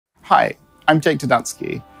Hi, I'm Jake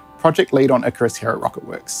Dudunsky, project lead on Icarus here at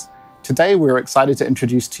Rocketworks. Today we're excited to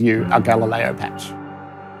introduce to you our Galileo patch.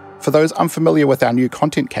 For those unfamiliar with our new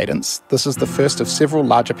content cadence, this is the first of several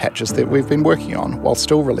larger patches that we've been working on while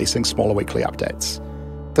still releasing smaller weekly updates.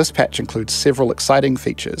 This patch includes several exciting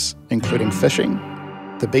features, including fishing,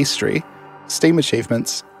 the beastry, Steam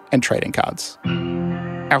achievements, and trading cards.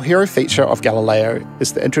 Our hero feature of Galileo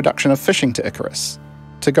is the introduction of fishing to Icarus.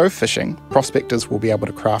 To go fishing, prospectors will be able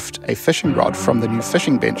to craft a fishing rod from the new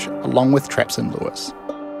fishing bench along with traps and lures.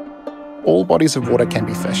 All bodies of water can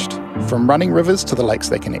be fished, from running rivers to the lakes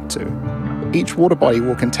they connect to. Each water body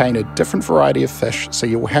will contain a different variety of fish, so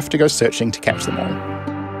you will have to go searching to catch them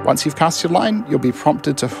all. Once you've cast your line, you'll be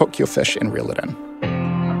prompted to hook your fish and reel it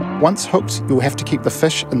in. Once hooked, you'll have to keep the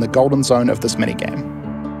fish in the golden zone of this minigame.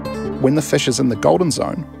 When the fish is in the golden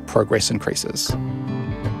zone, progress increases.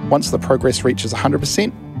 Once the progress reaches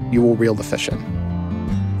 100%, you will reel the fish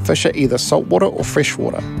in. Fish are either saltwater or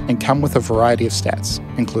freshwater and come with a variety of stats,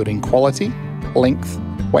 including quality, length,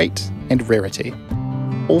 weight, and rarity.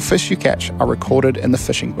 All fish you catch are recorded in the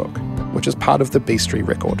fishing book, which is part of the beastry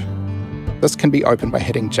record. This can be opened by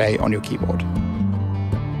hitting J on your keyboard.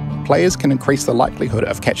 Players can increase the likelihood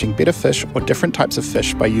of catching better fish or different types of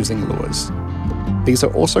fish by using lures. These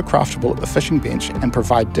are also craftable at the fishing bench and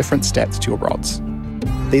provide different stats to your rods.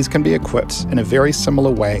 These can be equipped in a very similar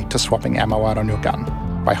way to swapping ammo out on your gun,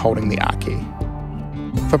 by holding the R key.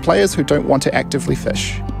 For players who don't want to actively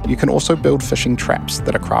fish, you can also build fishing traps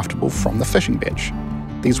that are craftable from the fishing bench.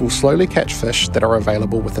 These will slowly catch fish that are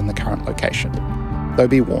available within the current location. Though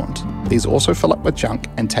be warned, these also fill up with junk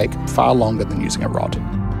and take far longer than using a rod.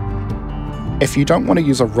 If you don't want to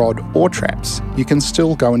use a rod or traps, you can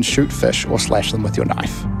still go and shoot fish or slash them with your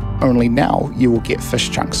knife. Only now you will get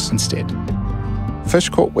fish chunks instead. Fish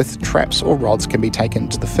caught with traps or rods can be taken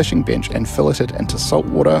to the fishing bench and filleted into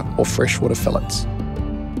saltwater or freshwater fillets.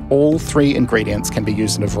 All three ingredients can be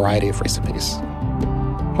used in a variety of recipes.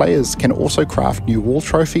 Players can also craft new wall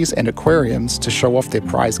trophies and aquariums to show off their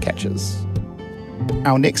prize catches.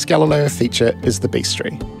 Our next Galileo feature is the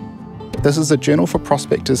beastry. This is a journal for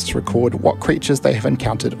prospectors to record what creatures they have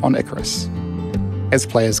encountered on Icarus. As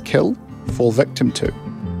players kill, fall victim to,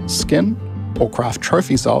 skin, or craft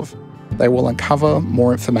trophies of, they will uncover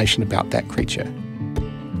more information about that creature.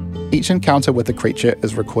 Each encounter with the creature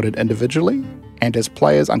is recorded individually, and as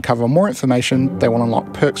players uncover more information, they will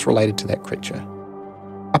unlock perks related to that creature.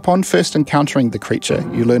 Upon first encountering the creature,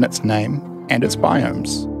 you learn its name and its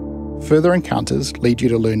biomes. Further encounters lead you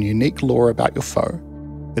to learn unique lore about your foe,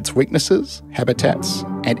 its weaknesses, habitats,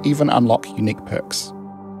 and even unlock unique perks.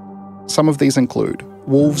 Some of these include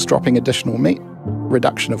wolves dropping additional meat,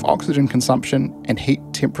 reduction of oxygen consumption, and heat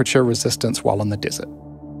temperature resistance while in the desert.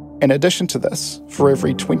 In addition to this, for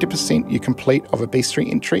every 20% you complete of a beastry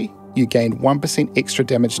entry, you gain 1% extra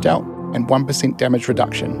damage dealt and 1% damage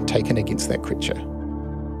reduction taken against that creature.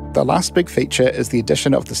 The last big feature is the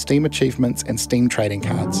addition of the Steam achievements and Steam trading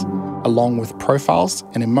cards, along with profiles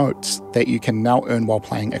and emotes that you can now earn while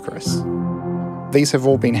playing Icarus. These have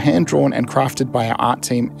all been hand-drawn and crafted by our art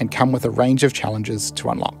team and come with a range of challenges to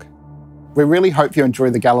unlock. We really hope you enjoy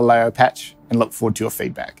the Galileo patch and look forward to your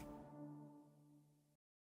feedback.